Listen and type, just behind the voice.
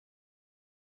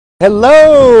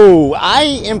Hello! I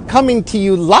am coming to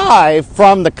you live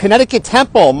from the Connecticut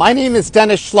Temple. My name is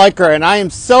Dennis Schleicher, and I am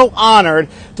so honored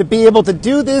to be able to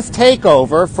do this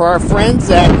takeover for our friends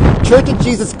at Church of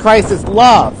Jesus Christ is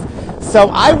Love. So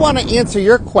I want to answer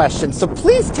your questions. So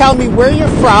please tell me where you're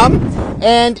from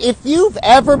and if you've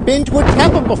ever been to a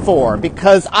temple before,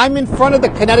 because I'm in front of the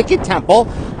Connecticut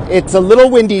Temple. It's a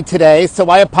little windy today, so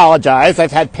I apologize.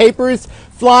 I've had papers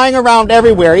flying around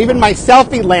everywhere. Even my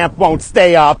selfie lamp won't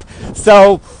stay up.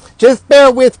 So just bear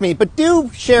with me, but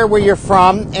do share where you're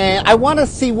from, and I want to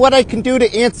see what I can do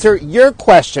to answer your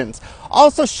questions.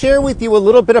 Also share with you a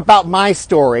little bit about my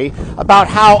story, about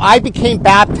how I became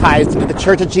baptized into the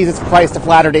Church of Jesus Christ of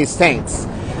Latter-day Saints.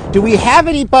 Do we have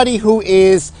anybody who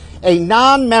is a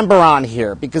non-member on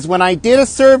here? Because when I did a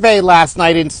survey last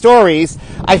night in stories,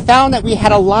 I found that we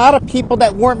had a lot of people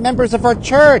that weren't members of our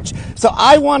church. So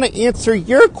I want to answer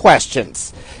your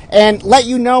questions and let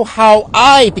you know how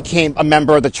I became a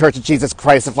member of the Church of Jesus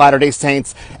Christ of Latter-day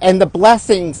Saints and the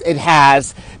blessings it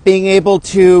has being able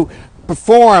to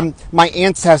perform my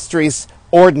ancestry's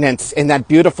ordinance in that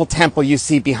beautiful temple you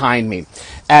see behind me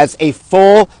as a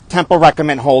full temple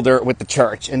recommend holder with the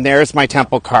church. And there's my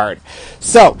temple card.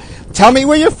 So tell me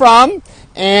where you're from,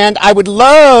 and I would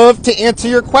love to answer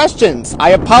your questions.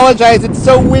 I apologize, it's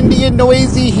so windy and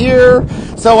noisy here,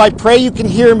 so I pray you can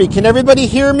hear me. Can everybody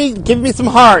hear me? Give me some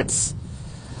hearts.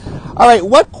 All right,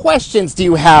 what questions do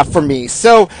you have for me?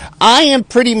 So I am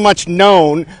pretty much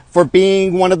known for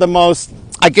being one of the most,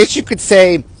 I guess you could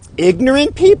say,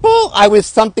 ignorant people. I was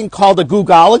something called a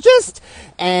Googologist,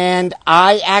 and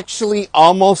I actually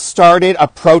almost started a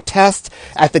protest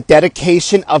at the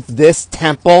dedication of this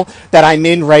temple that I'm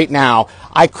in right now.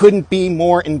 I couldn't be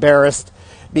more embarrassed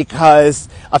because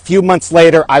a few months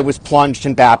later I was plunged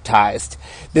and baptized.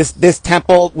 This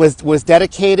temple was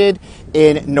dedicated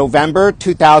in November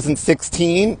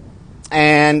 2016.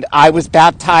 And I was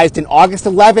baptized in August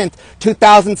 11th,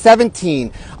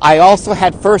 2017. I also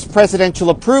had first presidential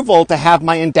approval to have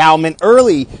my endowment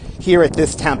early here at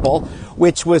this temple,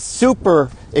 which was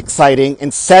super exciting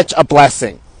and such a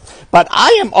blessing. But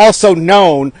I am also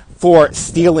known for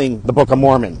stealing the Book of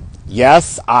Mormon.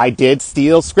 Yes, I did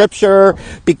steal scripture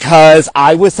because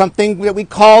I was something that we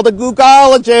called a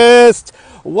Googologist.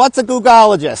 What's a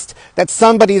Googologist? That's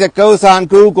somebody that goes on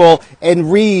Google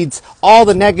and reads all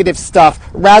the negative stuff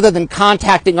rather than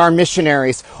contacting our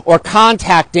missionaries or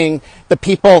contacting the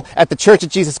people at the Church of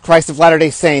Jesus Christ of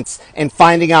Latter-day Saints and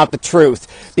finding out the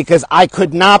truth, because I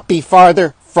could not be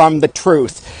farther from the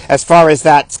truth as far as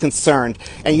that's concerned.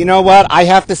 And you know what? I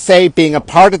have to say, being a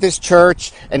part of this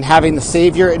church and having the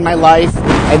Savior in my life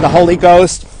and the Holy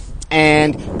Ghost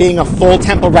and being a full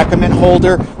temple recommend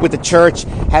holder with the church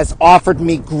has offered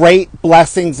me great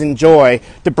blessings and joy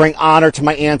to bring honor to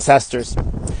my ancestors.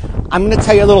 I'm going to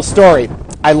tell you a little story.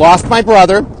 I lost my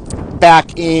brother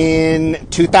back in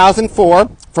 2004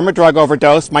 from a drug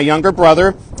overdose, my younger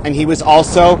brother, and he was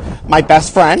also my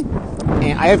best friend.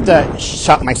 And I have to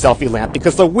shut my selfie lamp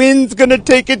because the wind's going to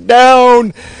take it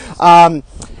down.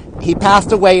 He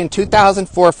passed away in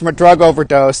 2004 from a drug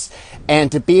overdose,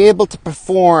 and to be able to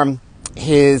perform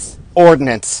his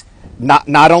ordinance,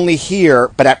 not only here,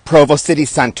 but at Provo City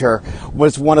Center,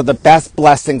 was one of the best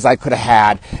blessings I could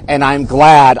have had. And I'm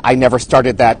glad I never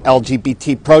started that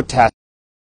LGBT protest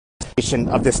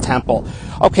of this temple.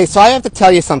 Okay, so I have to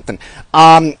tell you something.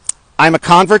 I'm a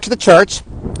convert to the church.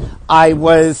 I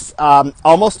was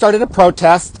almost started a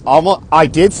protest. I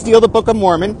did steal the Book of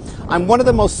Mormon. I'm one of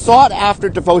the most sought-after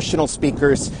devotional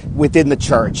speakers within the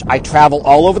church. I travel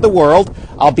all over the world.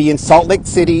 I'll be in Salt Lake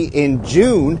City in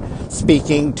June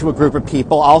speaking to a group of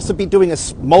people. I'll also be doing a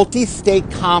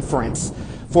multi-state conference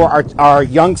for our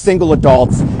young single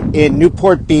adults in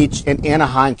Newport Beach and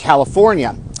Anaheim,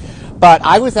 California. But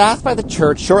I was asked by the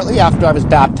church shortly after I was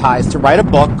baptized to write a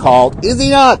book called Is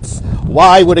He Nuts?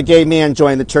 Why Would a Gay Man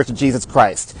Join the Church of Jesus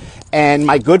Christ? And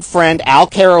my good friend Al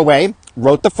Caraway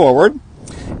wrote the foreword.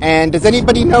 And does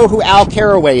anybody know who Al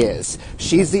Caraway is?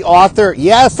 She's the author.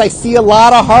 Yes, I see a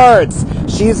lot of hearts.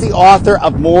 She's the author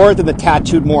of More Than the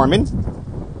Tattooed Mormon.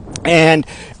 And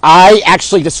I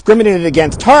actually discriminated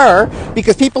against her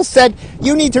because people said,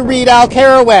 you need to read Al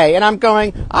Caraway. And I'm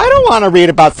going, I don't want to read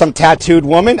about some tattooed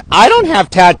woman. I don't have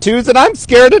tattoos and I'm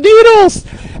scared of needles.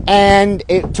 And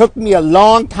it took me a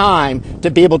long time to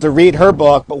be able to read her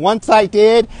book. But once I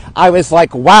did, I was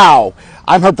like, wow,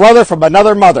 I'm her brother from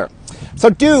another mother. So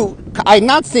I'm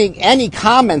not seeing any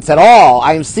comments at all.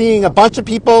 I'm seeing a bunch of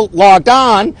people logged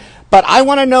on, but I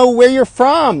want to know where you're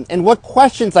from and what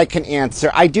questions I can answer.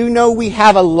 I do know we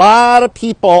have a lot of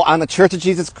people on the Church of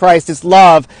Jesus Christ is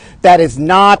Love that is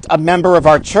not a member of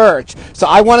our church. So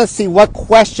I want to see what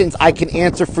questions I can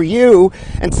answer for you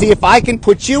and see if I can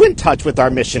put you in touch with our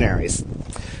missionaries.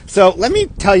 So let me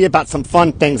tell you about some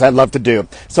fun things I love to do.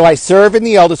 So I serve in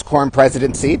the Elders Quorum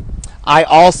presidency. I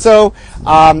also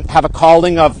have a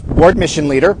calling of ward mission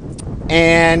leader.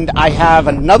 And I have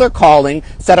another calling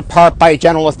set apart by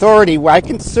general authority where I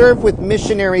can serve with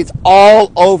missionaries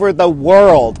all over the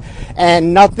world.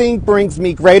 And nothing brings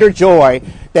me greater joy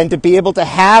than to be able to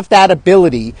have that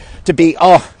ability to be,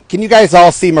 can you guys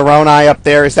all see Moroni up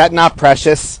there? Is that not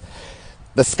precious?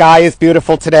 The sky is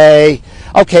beautiful today.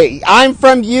 Okay, I'm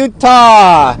from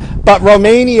Utah, but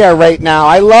Romania right now.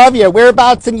 I love you.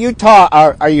 Whereabouts in Utah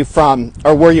are you from,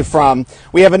 or were you from?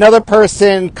 We have another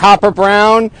person, Copper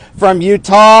Brown, from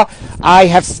Utah. I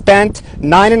have spent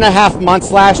 9.5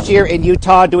 months last year in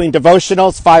Utah doing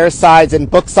devotionals, firesides, and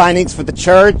book signings for the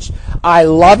church. I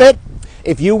love it.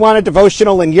 If you want a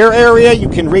devotional in your area, you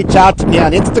can reach out to me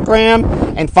on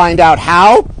Instagram and find out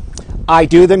how. I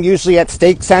do them usually at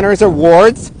stake centers or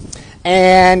wards,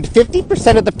 and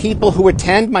 50% of the people who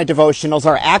attend my devotionals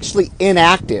are actually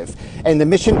inactive, and the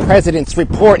mission presidents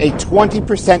report a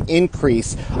 20%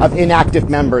 increase of inactive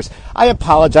members. I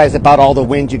apologize about all the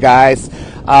wind, you guys.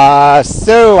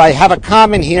 So I have a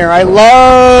comment here. I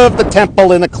love the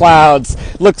temple in the clouds.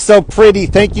 Looks so pretty.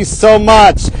 Thank you so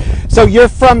much. So you're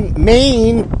from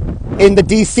Maine in the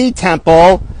DC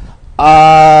temple.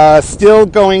 Still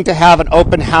going to have an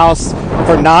open house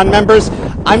for non-members.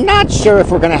 I'm not sure if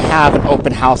we're going to have an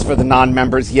open house for the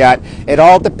non-members yet. It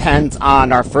all depends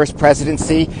on our first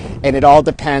presidency, and it all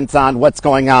depends on what's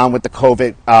going on with the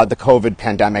COVID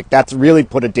pandemic. That's really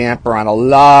put a damper on a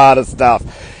lot of stuff.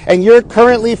 And you're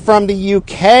currently from the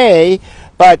UK,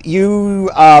 but you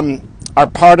are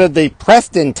part of the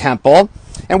Preston Temple.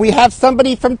 And we have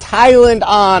somebody from Thailand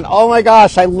on. Oh my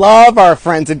gosh, I love our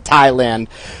friends in Thailand.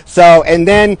 So, and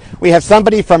then we have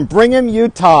somebody from Brigham,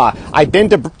 Utah. I've been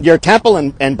to your temple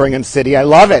in Brigham City. I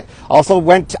love it. Also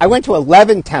I went to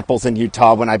 11 temples in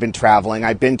Utah when I've been traveling.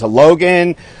 I've been to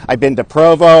Logan. I've been to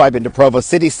Provo. I've been to Provo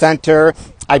City Center.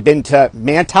 I've been to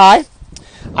Manti.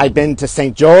 I've been to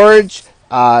St. George.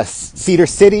 Cedar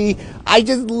City. I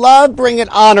just love bringing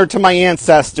honor to my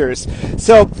ancestors.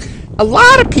 So, a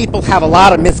lot of people have a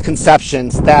lot of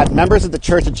misconceptions that members of the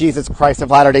Church of Jesus Christ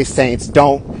of Latter-day Saints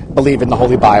don't believe in the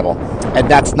Holy Bible, and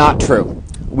that's not true.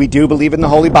 We do believe in the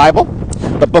Holy Bible.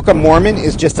 The Book of Mormon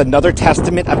is just another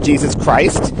testament of Jesus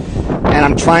Christ, and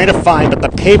I'm trying to find, but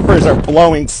the papers are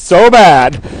blowing so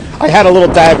bad. I had a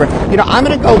little diagram. I'm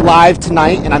going to go live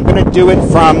tonight, and I'm going to do it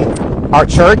from our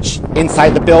church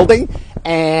inside the building,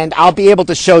 and I'll be able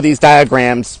to show these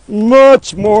diagrams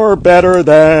much more better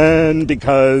than,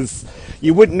 because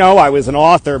you wouldn't know I was an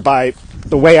author by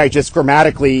the way I just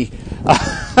grammatically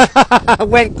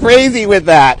went crazy with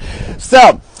that.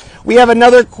 So, we have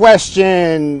another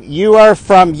question. You are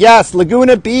from, yes,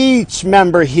 Laguna Beach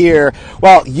member here.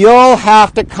 Well, you'll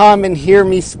have to come and hear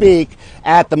me speak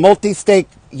at the Multi-State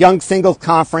Young Singles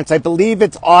Conference. I believe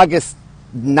it's August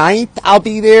 9th. I'll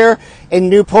be there in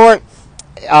Newport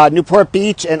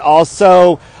Beach, and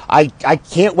also I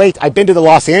can't wait. I've been to the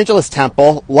Los Angeles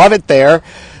Temple, love it there.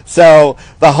 So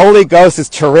the Holy Ghost is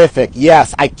terrific.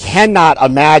 Yes, I cannot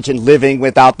imagine living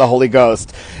without the Holy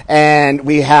Ghost. And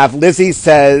we have Lizzie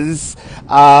says,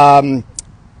 I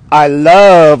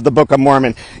love the Book of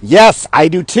Mormon. Yes, I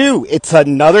do too. It's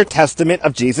another testament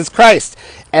of Jesus Christ.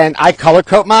 And I color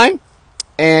code mine,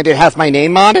 and it has my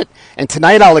name on it. And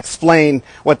tonight I'll explain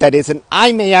what that is. And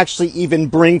I may actually even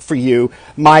bring for you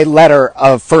my letter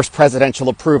of first presidential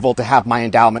approval to have my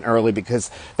endowment early,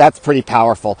 because that's pretty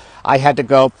powerful. I had to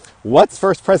go, what's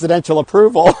first presidential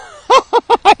approval?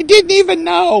 I didn't even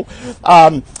know.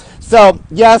 So,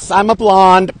 yes, I'm a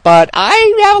blonde, but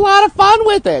I have a lot of fun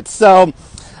with it. So,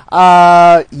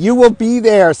 you will be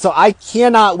there. So I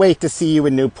cannot wait to see you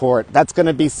in Newport. That's going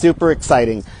to be super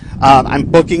exciting. I'm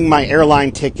booking my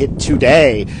airline ticket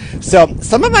today. So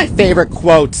some of my favorite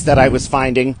quotes that I was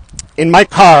finding in my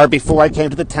car before I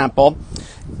came to the temple,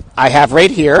 I have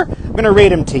right here. I'm going to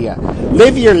read them to you.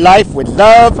 Live your life with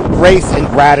love, grace, and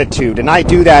gratitude. And I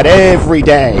do that every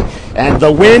day. And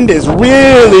the wind is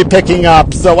really picking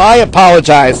up, so I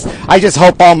apologize. I just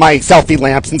hope all my selfie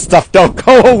lamps and stuff don't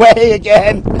go away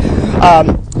again.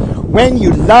 When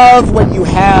you love what you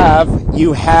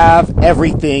have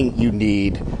everything you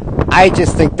need. I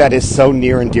just think that is so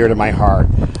near and dear to my heart.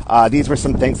 These were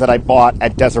some things that I bought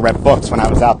at Deseret Books when I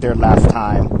was out there last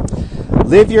time.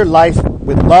 Live your life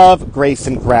with love, grace,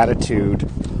 and gratitude.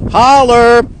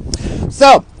 Holler!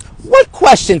 So, what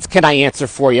questions can I answer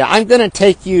for you? I'm going to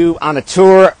take you on a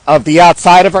tour of the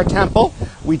outside of our temple.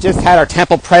 We just had our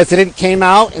temple president came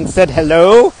out and said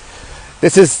hello.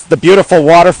 This is the beautiful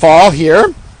waterfall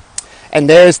here. And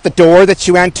there's the door that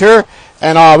you enter.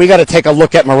 And we got to take a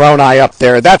look at Moroni up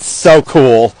there. That's so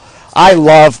cool. I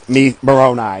love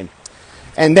Moroni.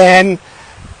 And then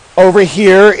over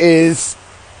here is,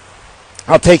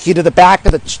 I'll take you to the back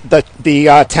of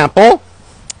the temple.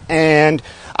 And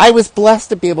I was blessed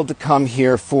to be able to come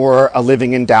here for a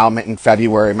living endowment in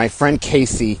February. My friend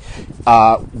Casey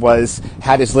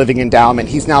had his living endowment.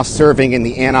 He's now serving in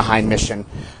the Anaheim mission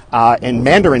in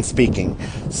Mandarin speaking.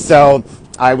 So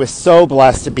I was so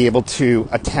blessed to be able to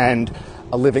attend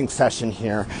a living session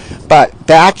here. But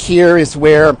back here is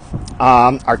where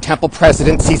our temple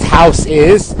presidency's house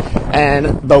is,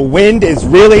 and the wind is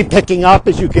really picking up,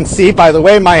 as you can see by the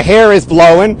way my hair is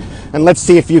blowing. And let's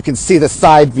see if you can see the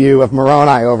side view of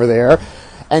Moroni over there.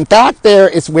 And back there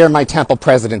is where my temple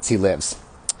presidency lives,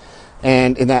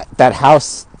 and in that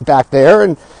house back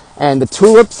there, and the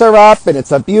tulips are up, and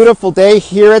it's a beautiful day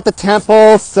here at the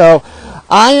temple. So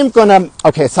I am gonna,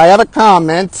 okay, so I have a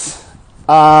comment.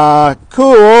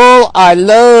 Cool. I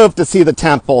love to see the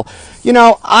temple. You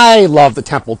know, I love the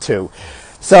temple too.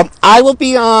 So I will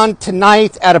be on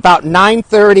tonight at about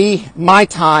 9:30 my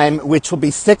time, which will be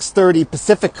 6:30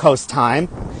 Pacific Coast time.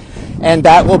 And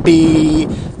that will be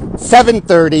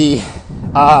 7:30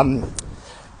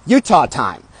 Utah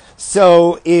time.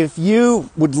 So if you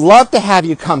would love to have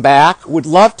you come back, would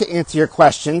love to answer your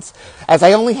questions, as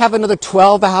I only have another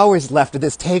 12 hours left of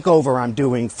this takeover I'm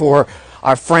doing for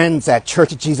our friends at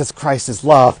Church of Jesus Christ is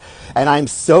Love, and I'm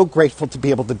so grateful to be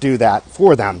able to do that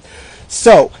for them.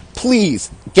 So please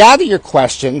gather your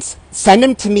questions, send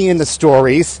them to me in the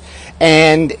stories,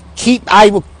 and I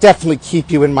will definitely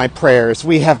keep you in my prayers.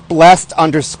 We have blessed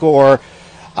 _BY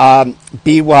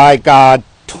God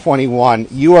 21.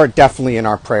 You are definitely in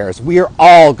our prayers. We are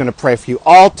all going to pray for you.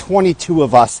 All 22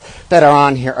 of us that are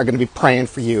on here are going to be praying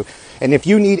for you. And if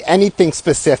you need anything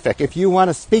specific, if you want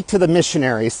to speak to the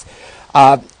missionaries,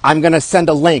 I'm going to send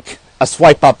a link, a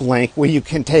swipe up link, where you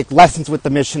can take lessons with the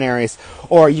missionaries,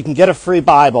 or you can get a free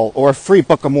Bible or a free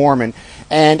Book of Mormon,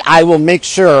 and I will make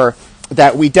sure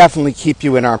that we definitely keep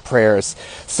you in our prayers.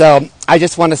 So I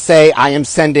just want to say I am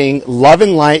sending love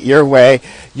and light your way.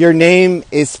 Your name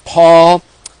is Paul,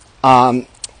 Andre,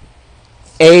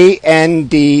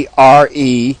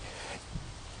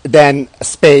 then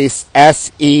space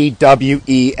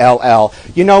Sewell.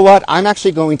 You know what? I'm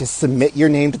actually going to submit your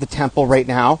name to the temple right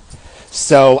now.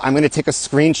 So I'm going to take a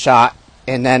screenshot,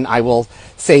 and then I will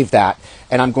save that.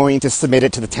 And I'm going to submit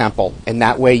it to the temple. And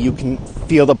that way you can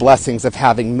feel the blessings of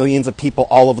having millions of people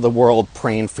all over the world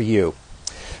praying for you.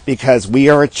 Because we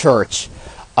are a church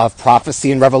of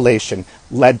prophecy and revelation,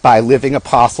 led by living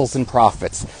apostles and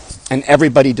prophets. And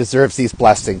everybody deserves these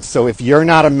blessings. So if you're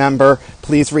not a member,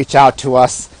 please reach out to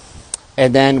us.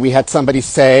 And then we had somebody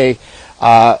say,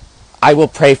 I will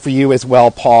pray for you as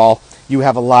well, Paul. You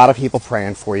have a lot of people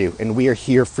praying for you, and we are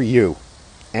here for you.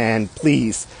 And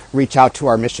please reach out to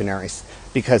our missionaries,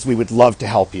 because we would love to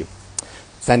help you.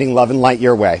 Sending love and light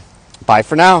your way. Bye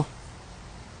for now.